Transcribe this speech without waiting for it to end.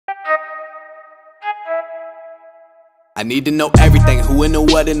I need to know everything, who and the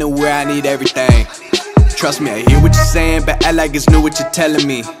what and the where, I need everything. Trust me, I hear what you're saying, but act like it's new what you're telling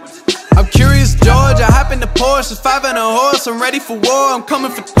me. I'm curious, George, I hop in the Porsche, it's 5 and a horse, I'm ready for war, I'm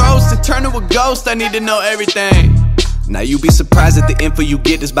coming for throats, and turn to a ghost, I need to know everything. Now you be surprised at the info you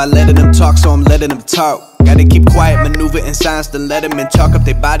get is by letting them talk, so I'm letting them talk. Gotta keep quiet, maneuver in silence, to let them in, chalk up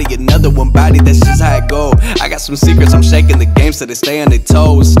their body, another one body, that's just how it go. I got some secrets, I'm shaking the game so they stay on their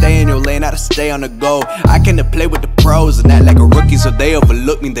toes. Stay in your lane, I to stay on the go. I cannot play with the pros and act like a rookie, so they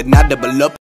overlook me, they're not double up.